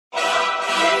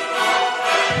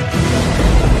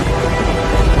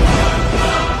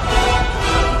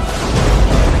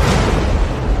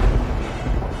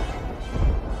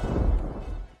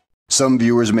Some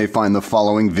viewers may find the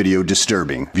following video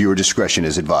disturbing. Viewer discretion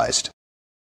is advised.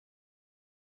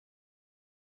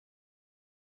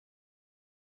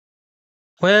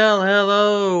 Well,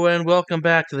 hello and welcome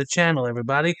back to the channel,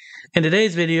 everybody. In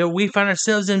today's video, we find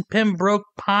ourselves in Pembroke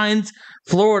Pines,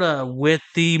 Florida, with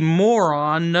the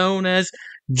moron known as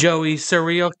Joey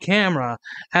Surreal Camera,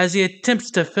 as he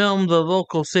attempts to film the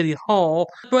local city hall,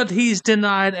 but he's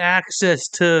denied access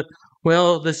to,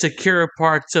 well, the secure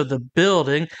parts of the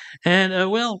building, and,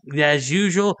 well, as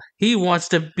usual, he wants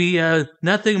to be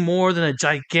nothing more than a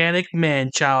gigantic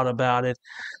man-child about it.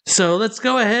 So let's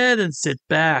go ahead and sit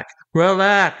back,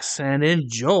 relax, and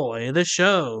enjoy the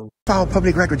show. File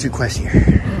public records request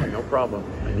here. No problem.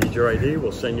 I need your ID.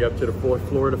 We'll send you up to the 4th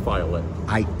floor to file it.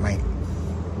 My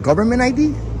government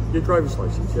ID? Your driver's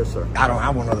license, yes, sir. I don't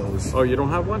have one of those. Oh, you don't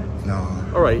have one? No.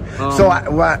 All right. So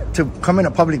to come in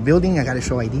a public building, I got to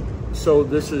show ID? So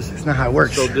this is... It's not how it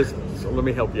works. So let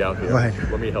me help you out here. Go ahead.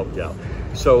 Let me help you out.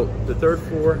 So the 3rd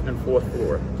floor and 4th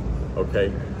floor, okay,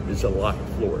 is a locked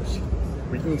floors.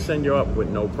 We can send you up with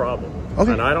no problem.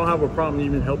 Okay. And I don't have a problem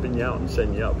even helping you out and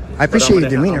sending you up. I appreciate your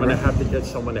demeanor, I'm going to bro. have to get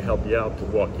someone to help you out to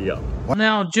walk you up.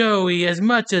 Now, Joey, as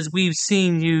much as we've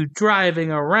seen you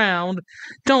driving around,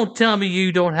 don't tell me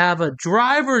you don't have a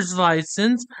driver's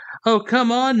license. Oh,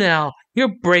 come on now.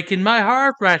 You're breaking my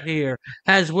heart right here,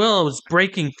 as well as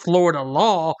breaking Florida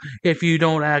law if you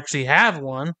don't actually have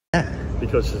one.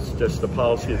 Because it's just the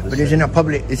policy of the But city. isn't a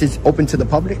public, is it open to the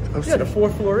public? Yeah, the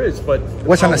 4th floor is, but...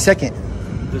 What's on the second?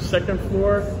 The 2nd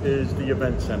floor is the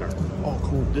event center. Oh,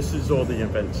 cool. This is all the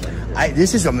event center.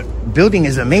 This is building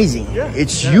is amazing. Yeah,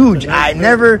 It's yeah, huge. it's a nice I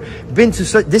never been to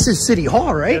such. This is City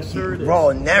Hall, right? Yes, sir, it is.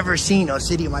 Bro, never seen a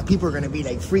city. My people are gonna be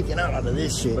like freaking out of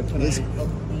this shit. But can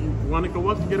you want to go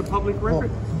up to get a public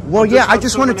record? Well, yeah. I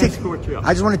just want to take. escort you up.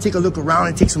 I just want to take a look around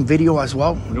and take some video as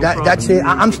well. problem. That's it.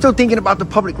 I'm still thinking about the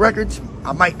public records.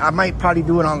 I might probably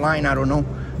do it online. I don't know.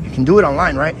 You can do it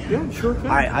online, right? Yeah, sure can.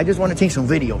 I just want to take some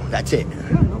video. That's it.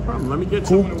 Yeah, no problem. Let me get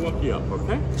someone to walk you up,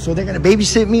 okay? So they're gonna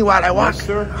babysit me while I walk? Yes,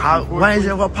 sir. Why is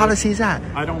it? What policy is that?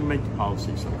 I don't make the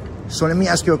policy, sir. So let me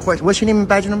ask you a question. What's your name and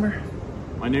badge number?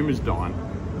 My name is Don.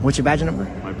 What's your badge number?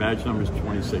 My badge number is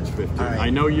 2650. All right. I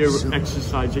know you're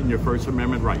exercising your First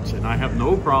Amendment rights, and I have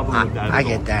no problem with that at I all.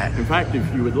 get that. In fact,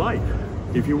 if you would like,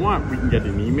 if you want, we can get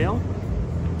an email,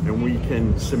 and we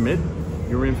can submit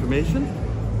your information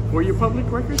for your public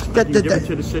records. You can give it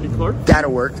to the city clerk.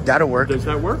 That'll work. That'll work. Does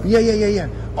that work? Yeah.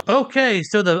 Okay,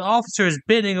 so the officer is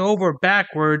bending over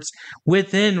backwards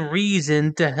within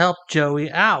reason to help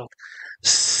Joey out.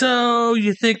 So,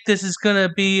 you think this is gonna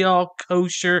be all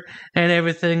kosher and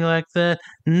everything like that?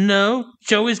 No,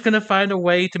 Joey's gonna find a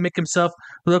way to make himself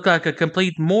look like a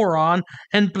complete moron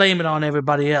and blame it on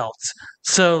everybody else.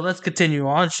 So, let's continue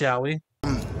on, shall we?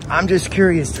 I'm just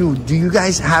curious too. Do you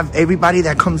guys have everybody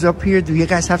that comes up here? Do you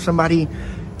guys have somebody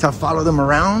to follow them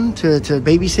around, to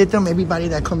babysit them? Everybody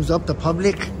that comes up, the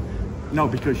public? No,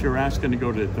 because you're asking to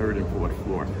go to the 3rd and 4th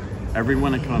floor.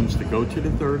 Everyone that comes to go to the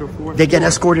 3rd or 4th They get floor,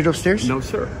 escorted upstairs? No,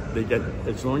 sir. They get,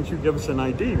 as long as you give us an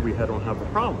ID, we don't have a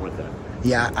problem with that.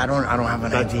 Yeah, I don't have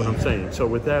an That's ID. what I'm saying. So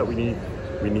with that, we need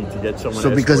to get someone. So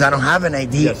to because I escort don't have an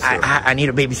ID, Yes, sir. I need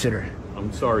a babysitter.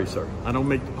 I'm sorry, sir. I don't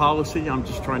make the policy. I'm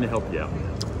just trying to help you out.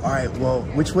 All right. Well,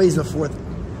 which way is the 4th?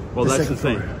 Well, that's the second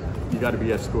thing. floor? You got to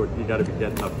be escorted. You got to be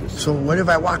getting up this. So what if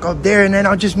I walk up there and then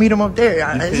I'll just meet them up there?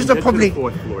 You This is can't a get public. to the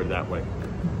 4th floor that way.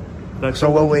 That's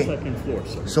So what way? The 2nd floor,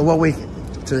 sir. So what way?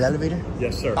 To the elevator?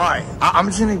 Yes, sir. All right. I'm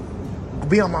just gonna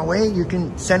be on my way. You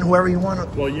can send whoever you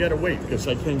want. Well, you got to wait because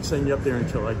I can't send you up there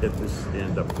until I get this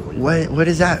stand up for you. What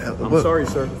is that? I'm sorry,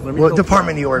 sir. Let me What help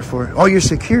department do you work for? Oh, you're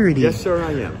security. Yes, sir,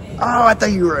 I am. Oh, I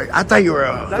thought you were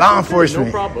That's law okay, enforcement.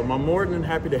 No problem. I'm more than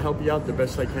happy to help you out the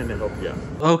best I can to help you out.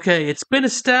 Okay, it's been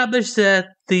established that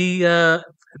the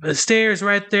stairs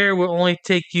right there will only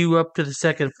take you up to the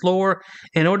 2nd floor.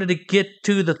 In order to get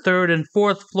to the 3rd and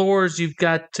 4th floors, you've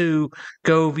got to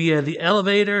go via the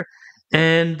elevator.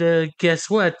 And guess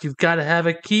what? You've got to have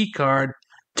a key card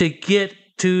to get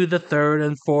to the 3rd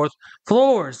and 4th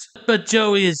floors. But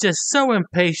Joey is just so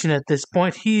impatient at this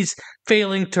point. He's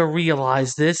failing to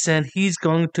realize this, and he's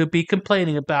going to be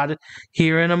complaining about it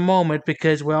here in a moment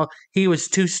because, well, he was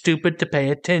too stupid to pay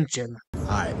attention. All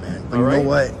right, man. But All you right. know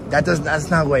what? That's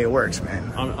not the way it works,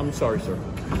 man. I'm sorry, sir.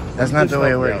 That's not the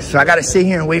way it works. So I gotta sit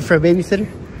here and wait for a babysitter.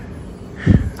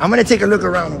 I'm gonna take a look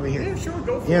around over here. Yeah, sure,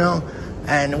 go for it. You know,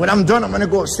 and when I'm done, I'm gonna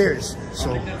go upstairs.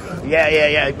 So,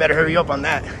 yeah. You better hurry up on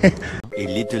that. A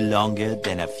little longer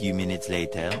than a few minutes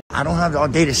later. I don't have all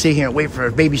day to sit here and wait for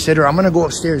a babysitter. I'm gonna go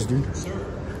upstairs, dude.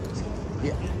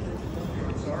 Yeah.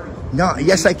 No,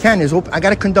 yes I can. It's open. I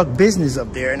gotta conduct business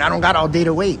up there, and I don't got all day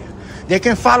to wait. They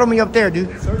can follow me up there,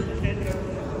 dude. Sir, you can't go.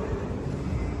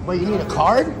 But you need a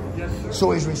card? Yes, sir.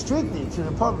 So it's restricted to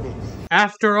the public.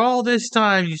 After all this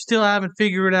time, you still haven't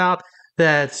figured out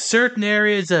that certain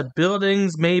areas of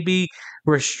buildings may be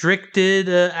restricted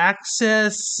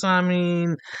access? I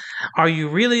mean, are you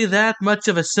really that much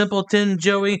of a simpleton,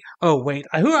 Joey? Oh, wait.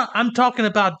 I'm talking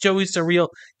about Joey Surreal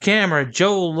Camera,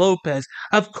 Joe Lopez.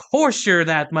 Of course you're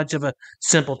that much of a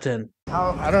simpleton.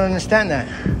 I don't understand that.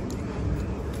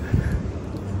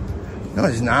 No,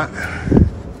 it's not.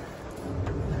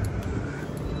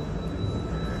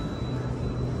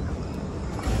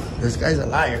 This guy's a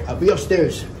liar. I'll be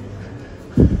upstairs.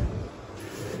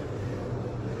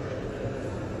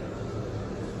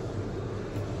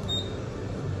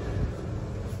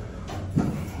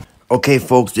 Okay,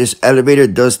 folks, this elevator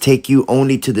does take you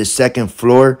only to the 2nd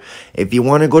floor. If you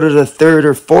want to go to the 3rd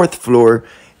or 4th floor,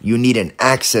 you need an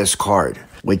access card,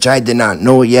 which I did not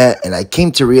know yet, and I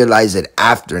came to realize it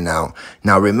after now.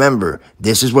 Now remember,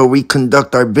 this is where we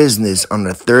conduct our business on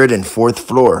the 3rd and 4th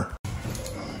floor.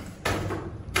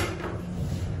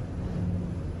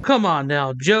 Come on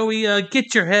now, Joey,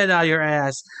 get your head out of your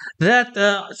ass. That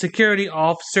security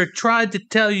officer tried to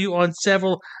tell you on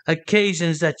several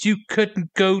occasions that you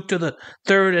couldn't go to the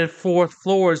 3rd and 4th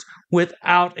floors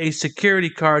without a security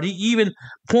card. He even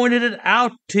pointed it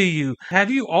out to you. Have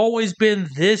you always been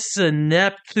this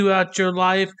inept throughout your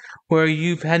life, where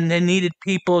you've needed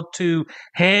people to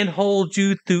handhold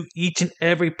you through each and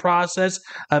every process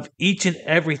of each and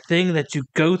everything that you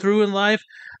go through in life?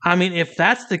 I mean, if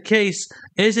that's the case,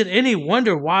 is it any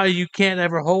wonder why you can't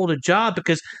ever hold a job?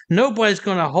 Because nobody's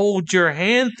going to hold your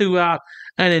hand throughout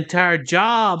an entire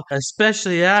job,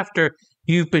 especially after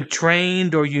you've been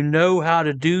trained or you know how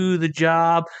to do the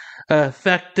job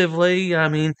effectively. I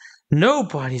mean,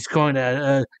 nobody's going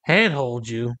to handhold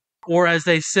you. Or as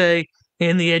they say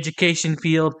in the education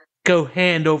field, go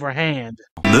hand over hand.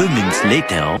 Moments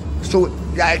later. So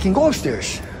I can go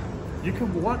upstairs. You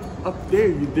can walk up there.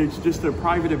 There's just a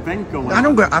private event going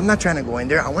I'm on. not trying to go in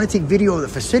there. I want to take video of the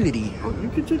facility. Oh, you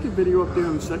can take a video up there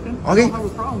in a second. Okay. I don't have a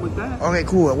problem with that. Okay,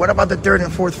 cool. What about the 3rd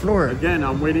and 4th floor? Again,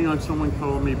 I'm waiting on someone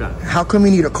calling me back. How come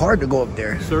you need a card to go up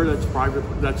there? Sir, that's private.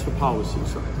 That's the policy,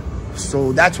 sir.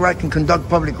 So that's where I can conduct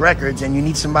public records, and you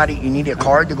need a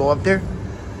card to go up there?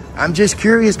 I'm just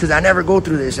curious because I never go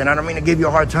through this, and I don't mean to give you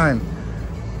a hard time.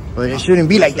 But it shouldn't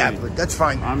be like that, but that's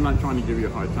fine. I'm not trying to give you a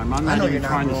hard time. I'm not even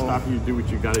trying to stop you to do what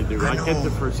you got to do. I get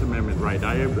the First Amendment right.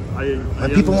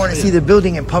 But people want to see the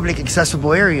building in public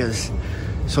accessible areas.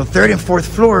 So 3rd and 4th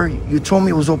floor, you told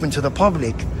me it was open to the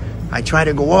public. I try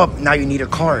to go up, now you need a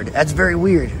card. That's very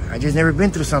weird. I just never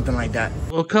been through something like that.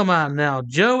 Well, come on now,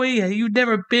 Joey. You've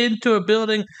never been to a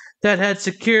building that had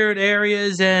secured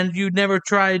areas, and you never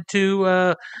tried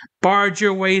to barge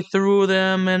your way through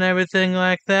them and everything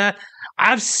like that.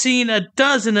 I've seen a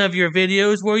dozen of your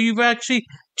videos where you've actually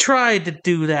tried to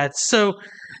do that. So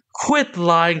quit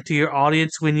lying to your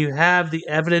audience when you have the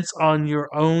evidence on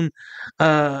your own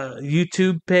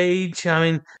YouTube page. I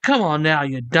mean, come on now,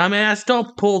 you dumbass.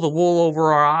 Don't pull the wool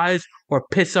over our eyes or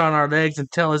piss on our legs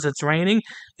and tell us it's raining.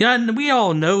 Yeah, we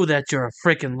all know that you're a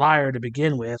freaking liar to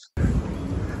begin with.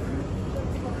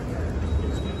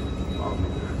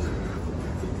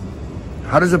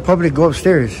 How does the public go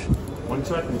upstairs? 1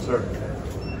 second, sir.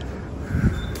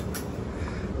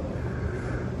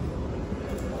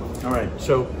 All right,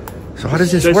 so how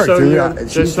does this work?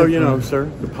 Just so you know, sir,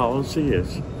 the policy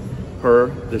is per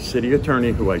the city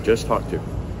attorney who I just talked to,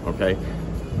 okay?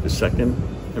 The 2nd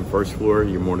and 1st floor,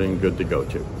 you're more than good to go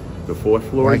to. The 4th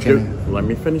floor, let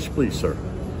me finish, please, sir.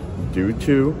 Due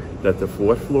to that the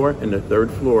 4th floor and the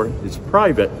 3rd floor is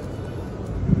private,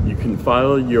 you can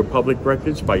file your public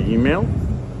records by email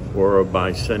or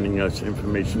by sending us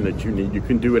information that you need. You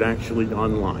can do it actually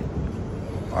online.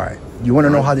 All right. You want to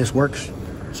know how this works?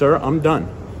 Sir, I'm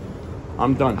done.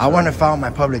 I'm done. I want to file my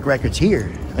public records here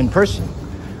in person.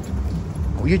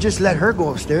 Will you just let her go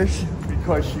upstairs?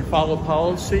 Because she followed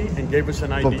policy and gave us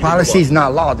an ID. But policy is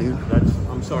not law, dude.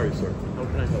 I'm sorry, sir. How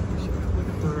can I help you, sir?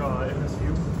 Looking for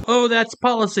MSU. Oh, that's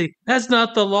policy. That's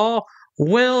not the law.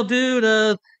 Well,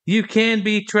 dude, you can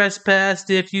be trespassed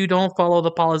if you don't follow the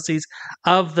policies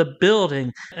of the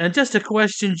building. And just a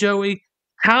question, Joey.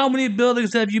 How many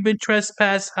buildings have you been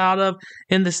trespassed out of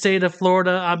in the state of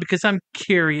Florida? Because I'm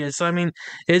curious. I mean,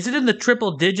 is it in the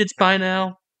triple digits by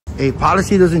now? A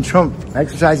policy doesn't trump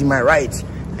exercising my rights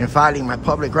and filing my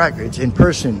public records in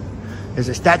person. There's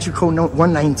a statute code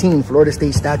 119, Florida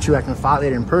State Statute. I can file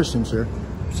it in person, sir.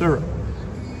 Sir.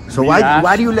 So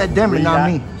why do you let them and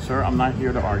not me? Sir, I'm not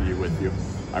here to argue with you.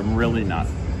 I'm really not.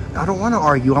 I don't want to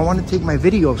argue. I want to take my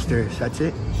video upstairs. That's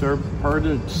it. Sir, per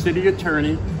the city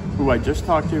attorney, who I just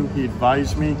talked to, he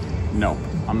advised me, no,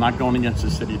 I'm not going against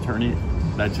the city attorney.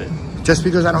 That's it. Just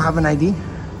because I don't have an ID?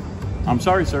 I'm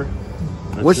sorry, sir.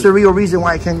 What's the real reason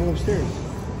why I can't go upstairs?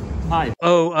 Hi.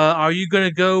 Oh, are you going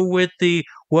to go with the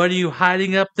 "what are you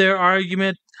hiding up there"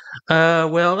 argument?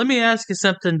 Well, let me ask you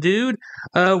something, dude.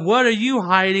 What are you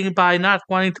hiding by not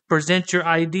wanting to present your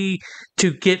ID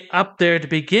to get up there to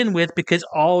begin with? Because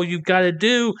all you got to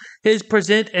do is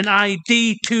present an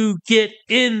ID to get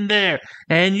in there.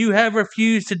 And you have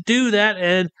refused to do that,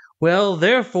 and well,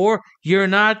 therefore, you're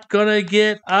not gonna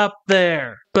get up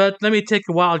there. But let me take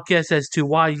a wild guess as to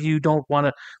why you don't want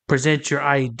to present your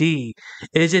ID.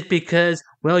 Is it because,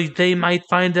 well, they might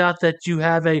find out that you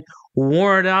have a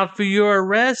warrant out for your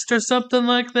arrest or something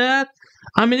like that?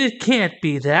 I mean, it can't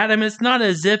be that. I mean, it's not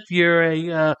as if you're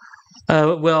a,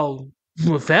 well,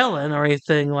 felon or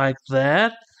anything like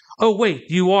that. Oh,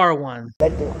 wait, you are one.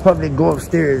 Let the public go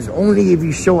upstairs only if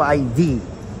you show ID.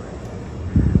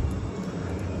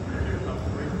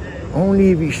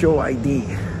 Only if you show ID.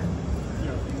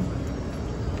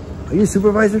 Are you a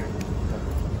supervisor?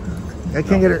 I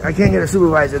can't get a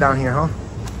supervisor down here, huh?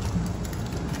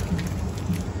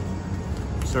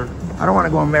 Sir? I don't want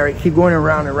to go and keep going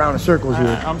around and around in circles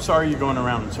here. I'm sorry you're going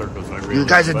around in circles. I really You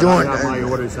guys are doing. I got my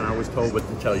orders, and I was told what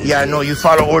to tell you. Yeah, no, you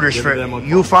follow orders for a living.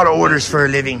 You follow orders for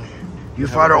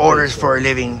a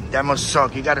living. That must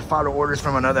suck. You got to follow orders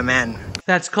from another man.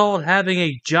 That's called having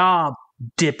a job,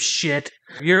 dipshit.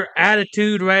 Your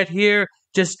attitude right here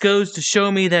just goes to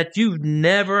show me that you've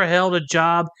never held a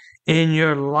job in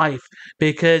your life,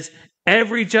 because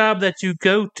every job that you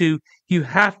go to, you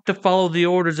have to follow the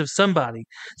orders of somebody.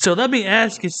 So let me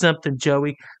ask you something,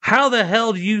 Joey. How the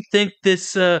hell do you think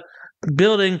this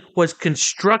building was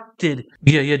constructed,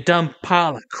 you dumb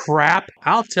pile of crap?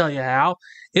 I'll tell you how.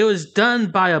 It was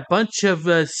done by a bunch of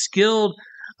skilled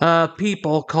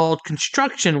people called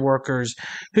construction workers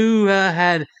who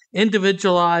had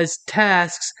individualized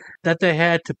tasks that they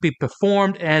had to be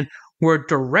performed and were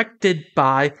directed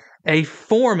by a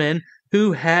foreman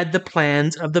who had the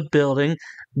plans of the building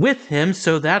with him,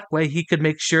 so that way he could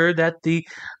make sure that the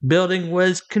building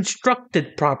was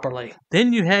constructed properly.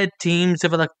 Then you had teams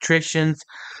of electricians,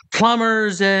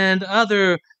 plumbers, and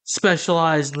other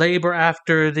specialized labor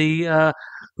after the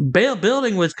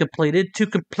building was completed to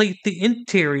complete the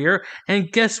interior.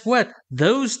 And guess what?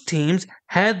 Those teams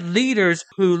had leaders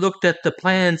who looked at the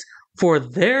plans for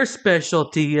their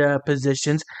specialty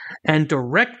positions and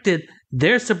directed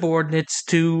their subordinates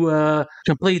to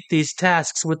complete these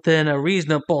tasks within a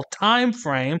reasonable time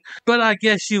frame. But I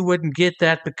guess you wouldn't get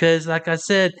that because, like I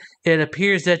said, it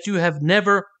appears that you have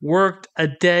never worked a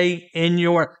day in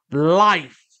your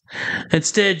life.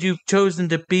 Instead, you've chosen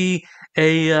to be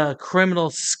a criminal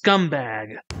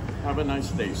scumbag. Have a nice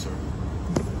day, sir.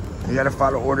 You gotta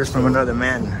follow orders from another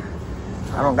man.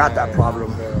 I don't got that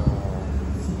problem.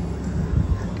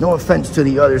 No offense to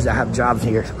the others that have jobs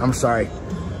here. I'm sorry.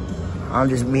 I'm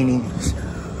just meaning,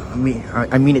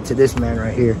 I mean it to this man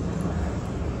right here.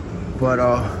 But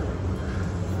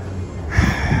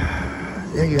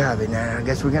there you have it, man. I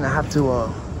guess we're gonna have to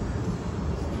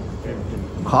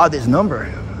call this number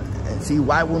and see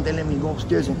why won't they let me go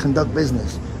upstairs and conduct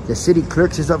business. The city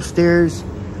clerks is upstairs,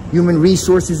 human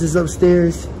resources is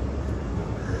upstairs,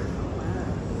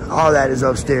 all that is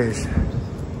upstairs.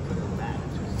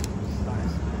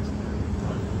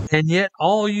 And yet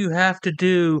all you have to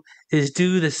do is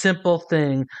do the simple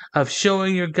thing of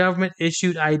showing your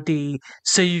government-issued ID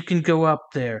so you can go up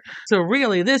there. So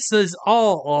really, this is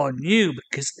all on you,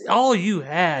 because all you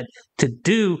had to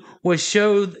do was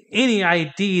show any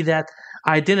ID that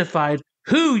identified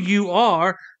who you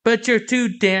are, but you're too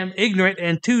damn ignorant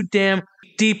and too damn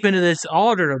deep into this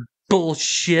order of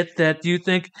bullshit that you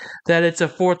think that it's a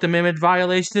Fourth Amendment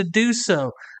violation to do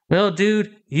so. Well,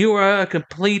 dude, you are a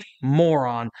complete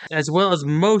moron, as well as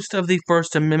most of the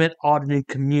First Amendment auditing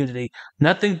community.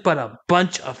 Nothing but a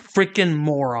bunch of freaking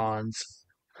morons.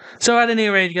 So at any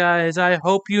rate, guys, I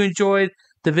hope you enjoyed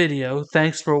the video.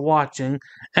 Thanks for watching,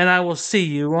 and I will see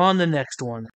you on the next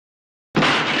one.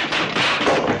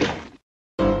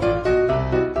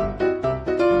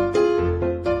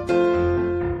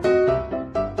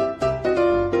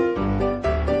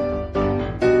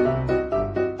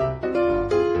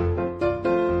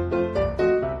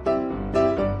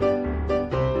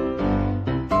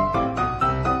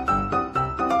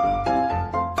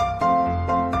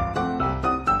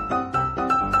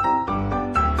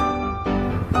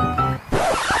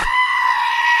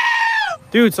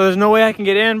 Dude, so there's no way I can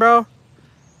get in, bro?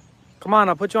 Come on,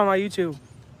 I'll put you on my YouTube.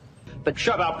 But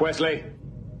shut up, Wesley.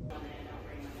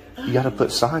 You gotta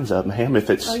put signs up, ma'am, if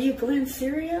it's... Are you Glenn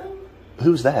Serio?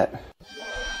 Who's that?